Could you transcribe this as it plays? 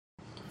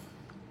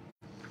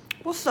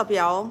What's up,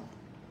 y'all?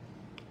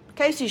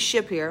 Casey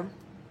Ship here.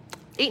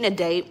 Eating a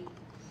date.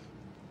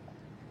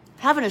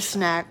 Having a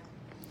snack.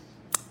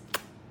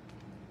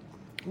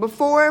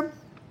 Before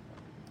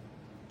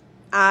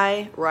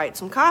I write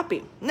some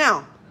copy.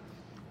 Now,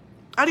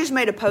 I just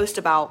made a post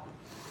about,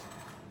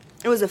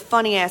 it was a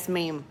funny ass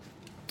meme.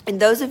 And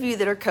those of you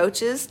that are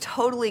coaches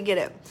totally get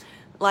it.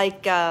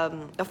 Like a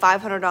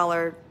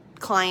 $500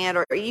 client,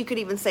 or you could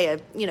even say a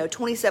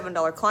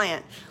 $27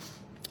 client.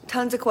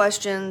 Tons of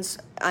questions,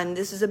 and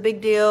this is a big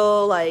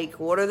deal, like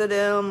what are the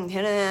doom,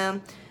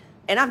 and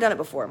I've done it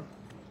before.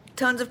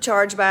 Tons of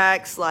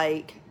chargebacks,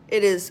 like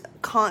it is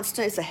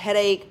constant, it's a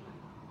headache.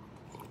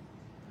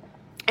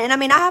 And I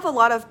mean, I know a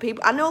lot of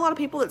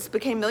people that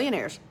became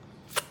millionaires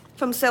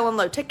from selling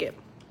low ticket.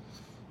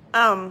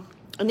 And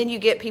then you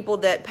get people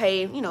that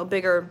pay,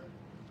 bigger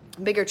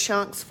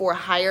chunks for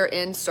higher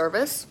end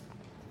service,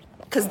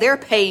 because they're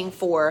paying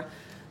for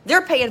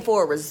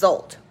a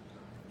result.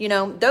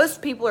 Those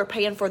people are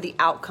paying for the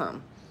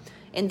outcome,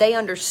 and they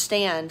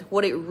understand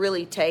what it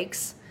really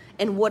takes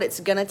and what it's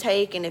going to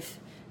take. And if,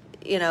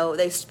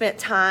 they spent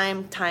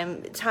time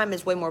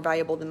is way more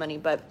valuable than money,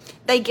 but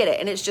they get it.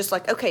 And it's just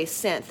like, okay,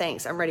 sent,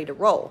 thanks. I'm ready to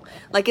roll.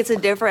 Like it's a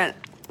different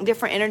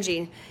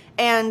energy.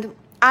 And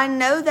I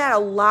know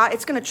that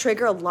it's going to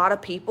trigger a lot of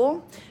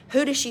people.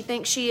 Who does she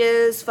think she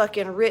is?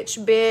 Fucking rich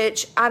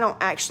bitch. I don't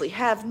actually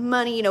have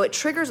money. It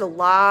triggers a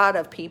lot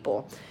of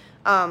people.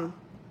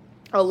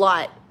 A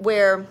lot,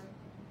 where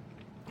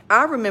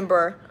I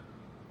remember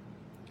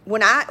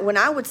when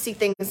I would see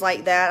things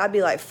like that, I'd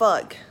be like,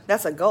 fuck,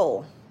 that's a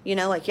goal.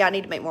 I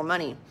need to make more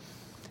money.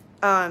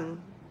 I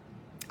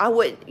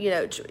would,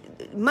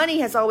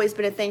 money has always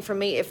been a thing for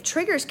me. If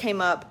triggers came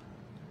up,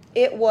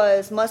 it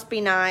must be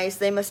nice.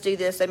 They must do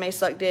this. They may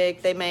suck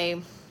dick. They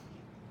may,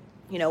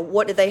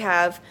 what do they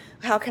have?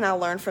 How can I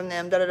learn from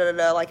them?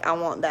 Like, I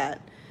want that.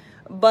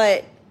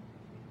 But,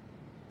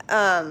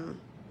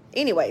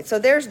 anyway, so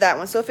there's that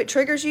one. So if it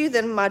triggers you,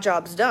 then my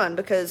job's done,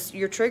 because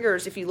your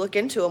triggers, if you look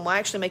into them, will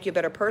actually make you a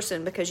better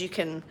person, because you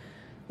can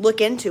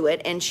look into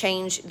it and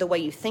change the way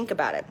you think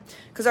about it.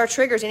 Because our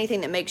triggers,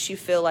 anything that makes you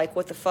feel like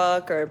what the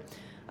fuck, or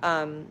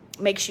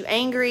makes you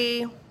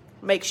angry,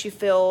 makes you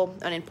feel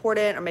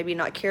unimportant, or maybe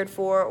not cared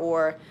for,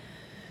 or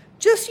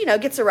just,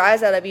 gets a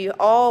rise out of you,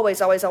 always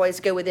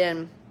go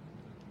within,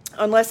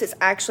 unless it's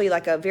actually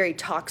like a very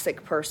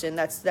toxic person.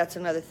 That's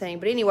another thing.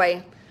 But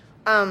anyway,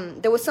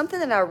 there was something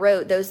that I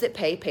wrote, those that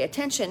pay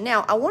attention.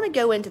 Now, I want to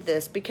go into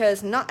this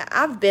because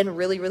I've been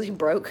really, really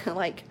broke,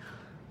 like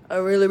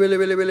really, really,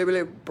 really, really,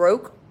 really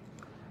broke.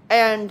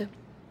 And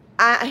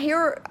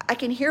I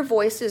can hear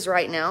voices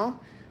right now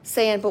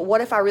saying, but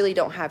what if I really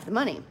don't have the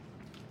money?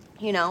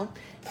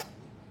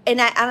 And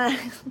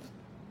I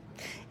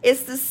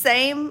it's the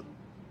same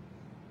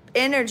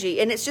energy,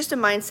 and it's just a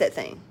mindset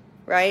thing,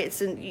 right? It's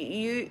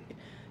you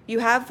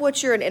have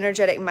what you're an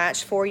energetic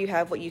match for, you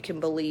have what you can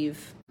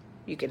believe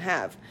you can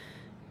have.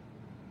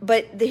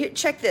 But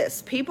check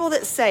this. People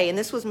that say, and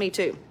this was me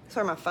too.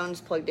 Sorry, my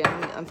phone's plugged in.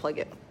 Let me unplug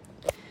it.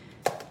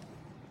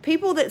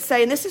 People that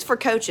say, and this is for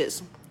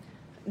coaches,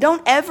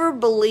 don't ever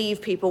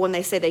believe people when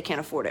they say they can't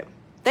afford it.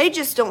 They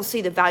just don't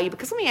see the value.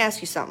 Because let me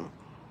ask you something.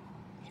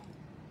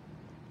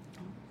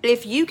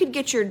 If you could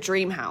get your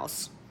dream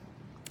house,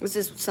 this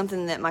is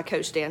something that my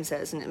coach Dan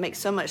says, and it makes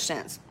so much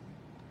sense.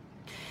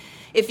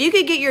 If you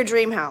could get your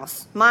dream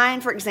house,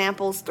 mine, for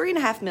example, is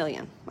 $3.5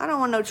 million. I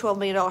don't want no $12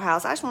 million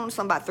house. I just want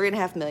something about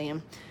 $3.5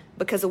 million,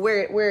 because of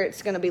where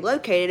it's going to be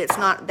located. It's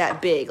not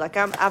that big. Like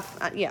So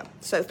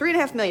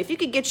 $3.5 million. If you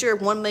could get your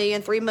 $1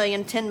 million, $3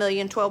 million, $10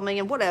 million, $12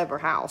 million, whatever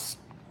house,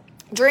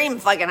 dream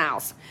fucking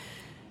house,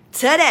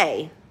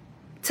 today,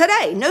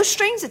 no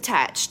strings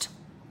attached,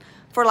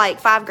 for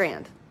like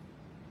 $5,000,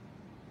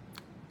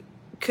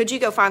 could you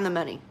go find the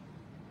money?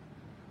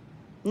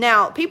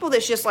 Now, people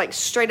that's just like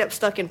straight up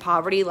stuck in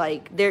poverty,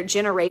 like they're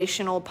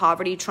generational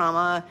poverty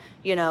trauma,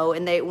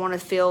 and they want to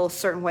feel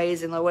certain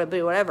ways and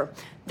whatever.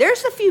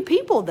 There's a few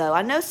people, though.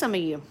 I know some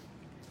of you.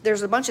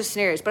 There's a bunch of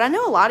scenarios, but I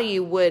know a lot of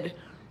you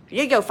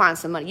you'd go find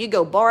some money. You'd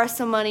go borrow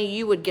some money.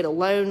 You would get a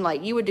loan.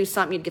 Like you would do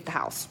something. You'd get the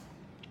house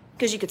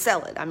because you could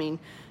sell it. I mean,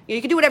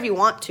 you could do whatever you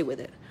want to with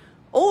it.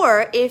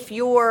 Or if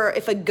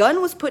a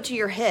gun was put to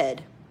your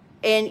head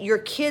and your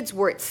kids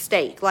were at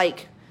stake,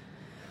 like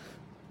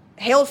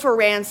held for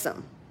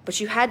ransom, but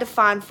you had to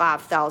find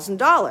 $5,000,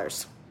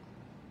 $10,000,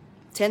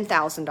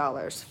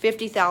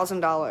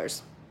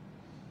 $50,000,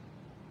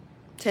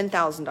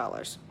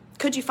 $10,000.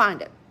 Could you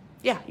find it?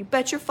 Yeah, you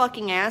bet your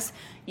fucking ass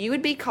you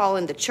would be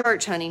calling the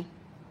church, honey,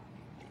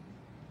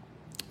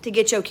 to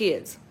get your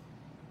kids.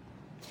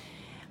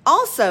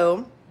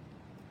 Also,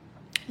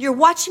 you're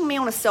watching me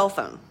on a cell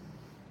phone.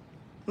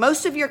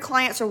 Most of your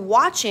clients are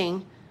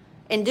watching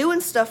and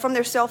doing stuff from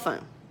their cell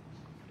phone.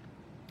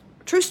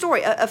 True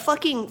story, a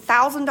fucking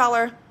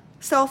 $1,000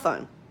 cell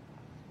phone.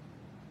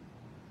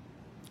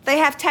 They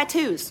have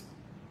tattoos.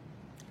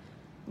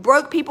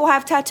 Broke people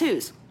have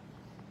tattoos.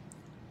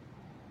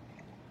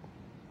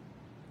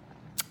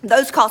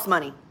 Those cost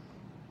money.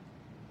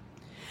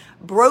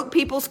 Broke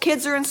people's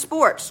kids are in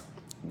sports.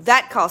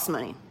 That costs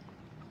money.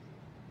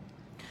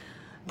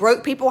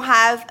 Broke people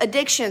have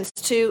addictions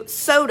to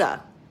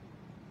soda,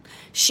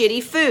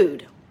 shitty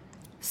food,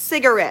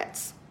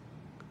 cigarettes,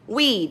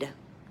 weed,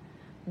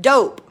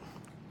 dope,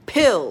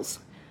 pills,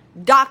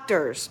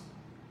 doctors.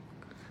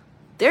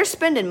 They're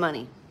spending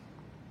money.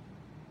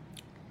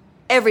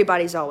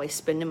 Everybody's always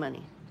spending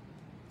money.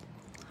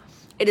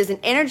 It is an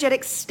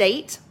energetic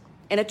state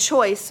and a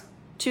choice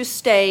to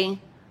stay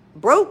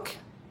broke,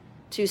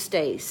 to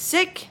stay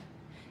sick,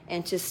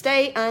 and to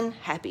stay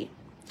unhappy.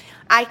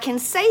 I can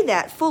say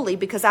that fully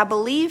because I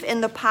believe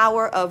in the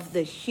power of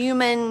the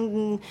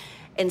human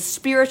and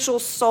spiritual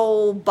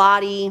soul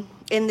body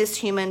in this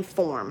human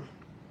form.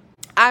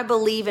 I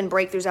believe in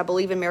breakthroughs. I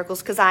believe in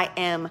miracles because I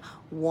am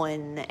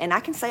one. And I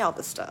can say all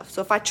this stuff.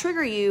 So if I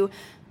trigger you,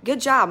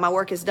 good job. My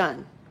work is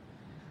done.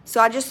 So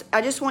I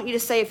just want you to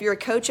say, if you're a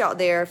coach out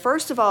there,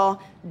 first of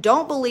all,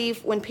 don't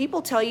believe when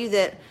people tell you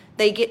that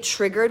they get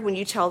triggered when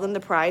you tell them the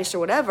price or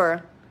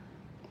whatever.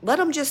 Let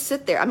them just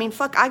sit there. I mean,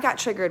 fuck, I got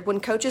triggered when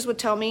coaches would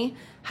tell me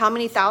how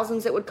many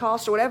thousands it would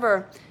cost or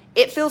whatever.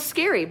 It feels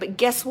scary, but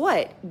guess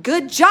what?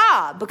 Good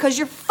job, because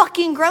you're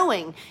fucking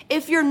growing.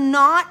 If you're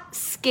not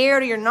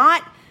scared or you're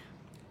not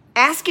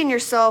asking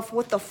yourself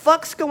what the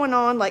fuck's going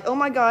on, like, oh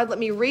my God, let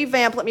me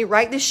revamp, let me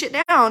write this shit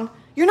down,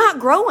 you're not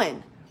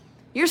growing.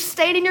 You're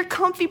staying in your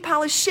comfy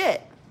pile of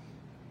shit.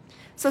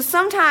 So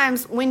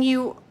sometimes when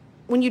you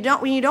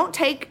don't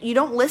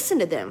listen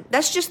to them.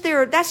 That's just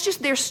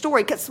their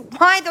story. Because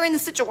why they're in the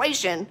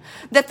situation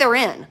that they're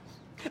in.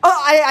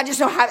 Oh, I just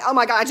don't have. Oh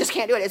my God, I just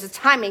can't do it. It's the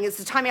timing. I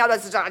just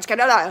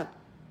can't do it.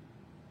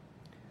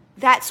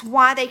 That's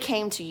why they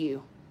came to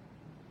you.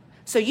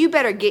 So you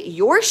better get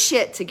your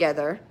shit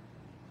together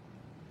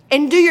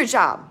and do your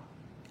job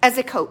as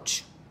a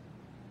coach,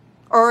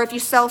 or if you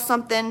sell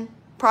something,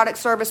 product,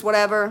 service,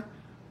 whatever.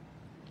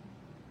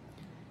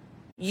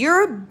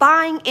 You're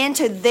buying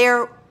into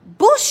their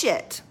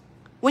bullshit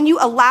when you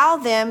allow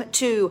them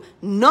to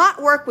not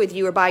work with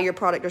you or buy your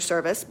product or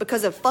service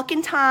because of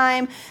fucking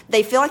time.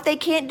 They feel like they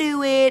can't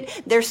do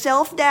it. They're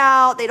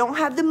self-doubt. They don't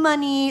have the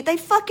money. They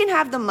fucking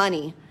have the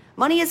money.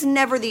 Money is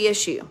never the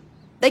issue.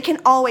 They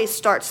can always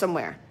start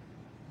somewhere.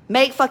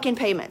 Make fucking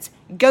payments.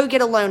 Go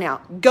get a loan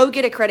out. Go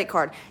get a credit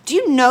card. Do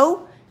you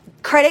know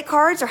credit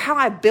cards are how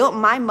I built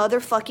my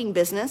motherfucking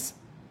business?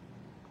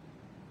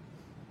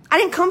 I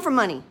didn't come from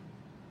money.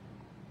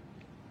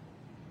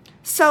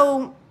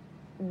 So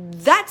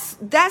that's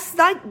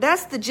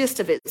the gist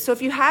of it. So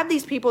if you have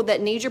these people that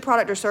need your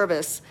product or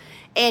service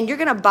and you're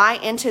going to buy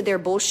into their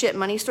bullshit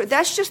money story,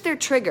 that's just their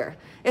trigger.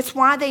 It's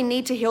why they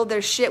need to heal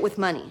their shit with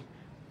money.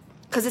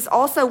 Because it's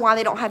also why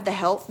they don't have the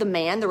health, the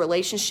man, the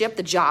relationship,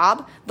 the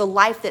job, the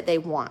life that they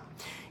want.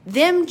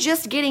 Them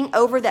just getting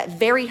over that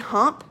very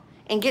hump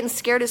and getting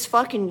scared as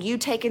fuck and you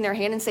taking their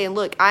hand and saying,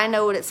 look, I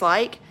know what it's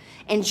like.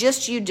 And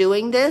just you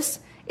doing this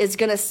is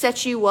going to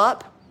set you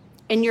up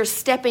and you're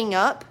stepping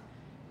up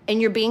and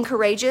you're being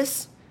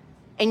courageous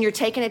and you're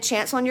taking a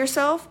chance on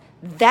yourself.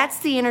 That's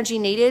the energy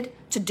needed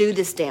to do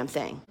this damn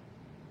thing.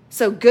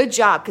 So good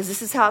job, because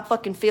this is how it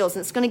fucking feels.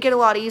 And it's going to get a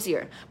lot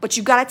easier. But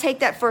you got to take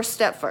that first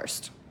step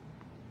first.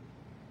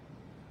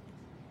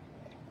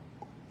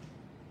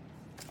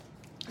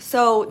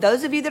 So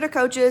those of you that are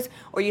coaches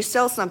or you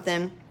sell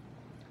something,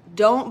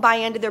 don't buy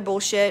into their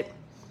bullshit,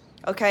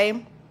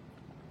 okay?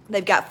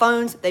 They've got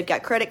phones, they've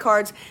got credit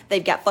cards,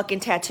 they've got fucking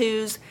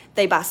tattoos,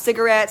 they buy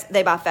cigarettes,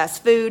 they buy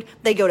fast food,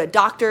 they go to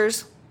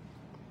doctors,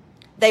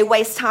 they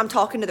waste time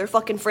talking to their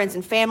fucking friends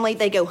and family,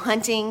 they go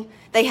hunting,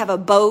 they have a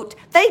boat,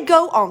 they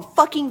go on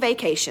fucking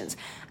vacations.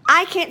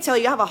 I can't tell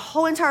you, I have a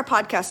whole entire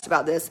podcast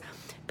about this.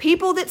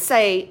 People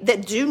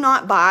that do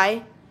not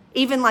buy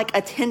even like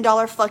a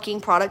 $10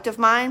 fucking product of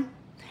mine,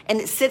 and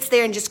it sits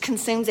there and just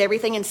consumes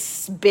everything and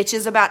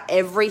bitches about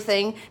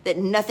everything, that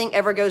nothing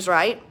ever goes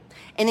right,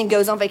 and then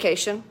goes on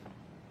vacation.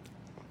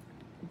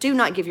 Do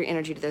not give your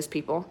energy to those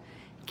people.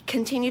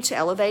 Continue to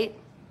elevate,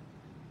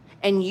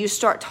 and you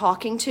start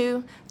talking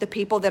to the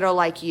people that are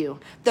like you,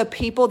 the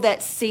people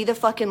that see the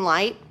fucking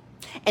light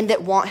and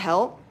that want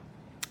help,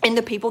 and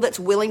the people that's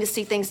willing to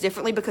see things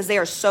differently because they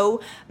are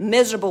so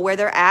miserable where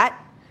they're at.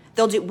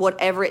 They'll do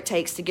whatever it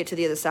takes to get to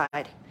the other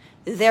side.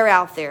 They're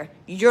out there.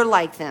 You're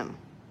like them.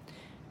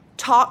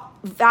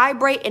 Talk,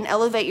 vibrate, and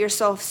elevate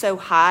yourself so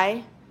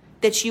high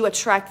that you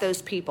attract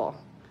those people.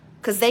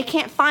 Because they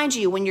can't find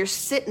you when you're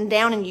sitting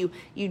down and you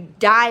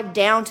dive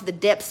down to the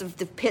depths of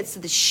the pits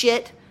of the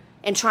shit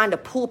and trying to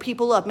pull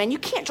people up. Man, you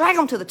can't drag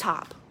them to the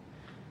top.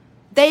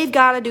 They've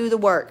got to do the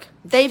work.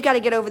 They've got to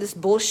get over this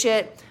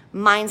bullshit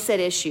mindset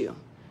issue.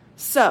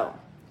 So,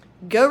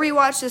 go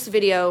rewatch this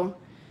video.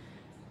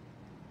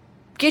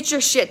 Get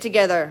your shit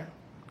together.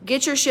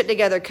 Get your shit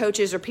together,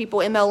 coaches or people,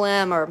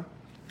 MLM or,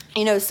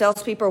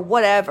 salespeople or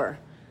whatever.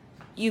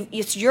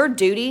 It's your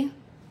duty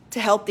to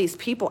help these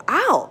people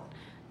out.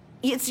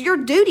 It's your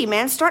duty,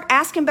 man. Start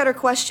asking better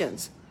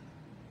questions.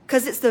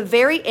 Because it's the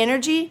very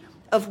energy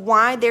of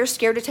why they're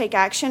scared to take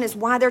action is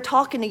why they're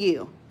talking to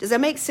you. Does that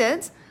make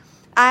sense?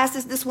 I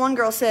asked this one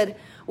girl said,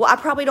 well, I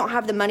probably don't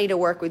have the money to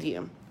work with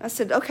you. I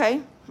said,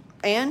 okay.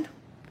 And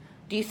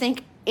do you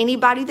think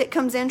anybody that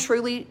comes in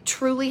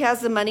truly has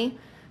the money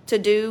to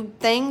do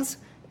things.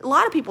 A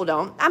lot of people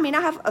don't. I mean,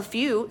 I have a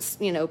few,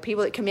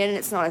 people that come in and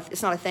it's not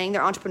a thing.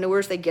 They're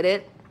entrepreneurs. They get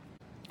it.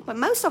 But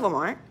most of them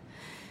aren't.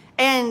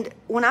 And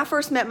when I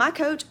first met my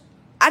coach,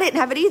 I didn't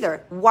have it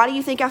either. Why do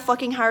you think I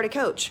fucking hired a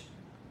coach?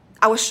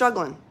 I was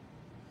struggling.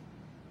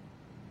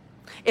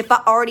 If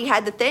I already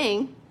had the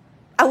thing,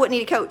 I wouldn't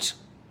need a coach.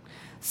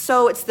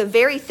 So it's the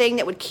very thing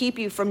that would keep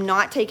you from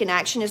not taking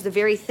action is the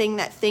very thing,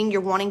 that thing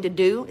you're wanting to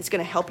do is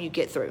going to help you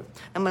get through.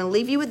 I'm going to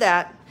leave you with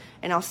that,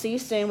 and I'll see you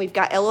soon. We've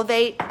got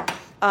Elevate.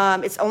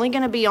 It's only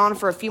going to be on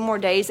for a few more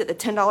days at the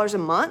 $10 a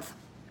month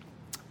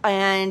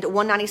and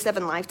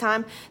 $197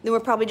 lifetime. Then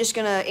we're probably just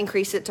going to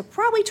increase it to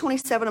probably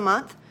 $27 a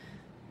month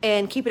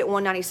and keep it at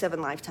 $197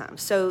 lifetime.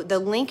 So the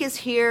link is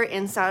here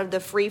inside of the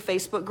free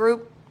Facebook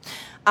group.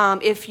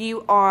 If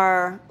you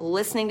are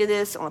listening to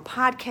this on a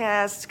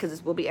podcast, because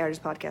this will be aired as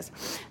a podcast,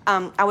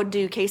 I would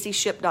do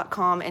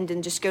CaseyShip.com and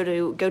then just go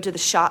to the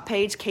shop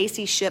page,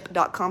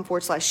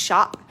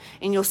 CaseyShip.com/shop,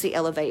 and you'll see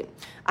Elevate.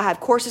 I have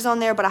courses on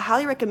there, but I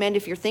highly recommend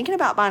if you're thinking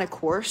about buying a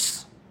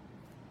course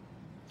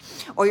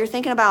or you're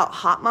thinking about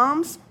Hot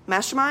Moms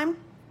Mastermind,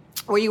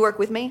 where you work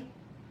with me,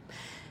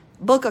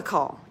 book a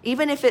call,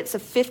 even if it's a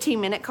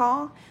 15-minute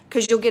call,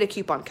 because you'll get a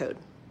coupon code.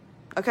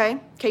 Okay?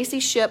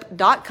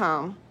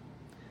 CaseyShip.com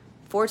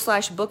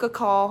 /book a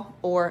call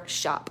or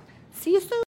shop. See you soon.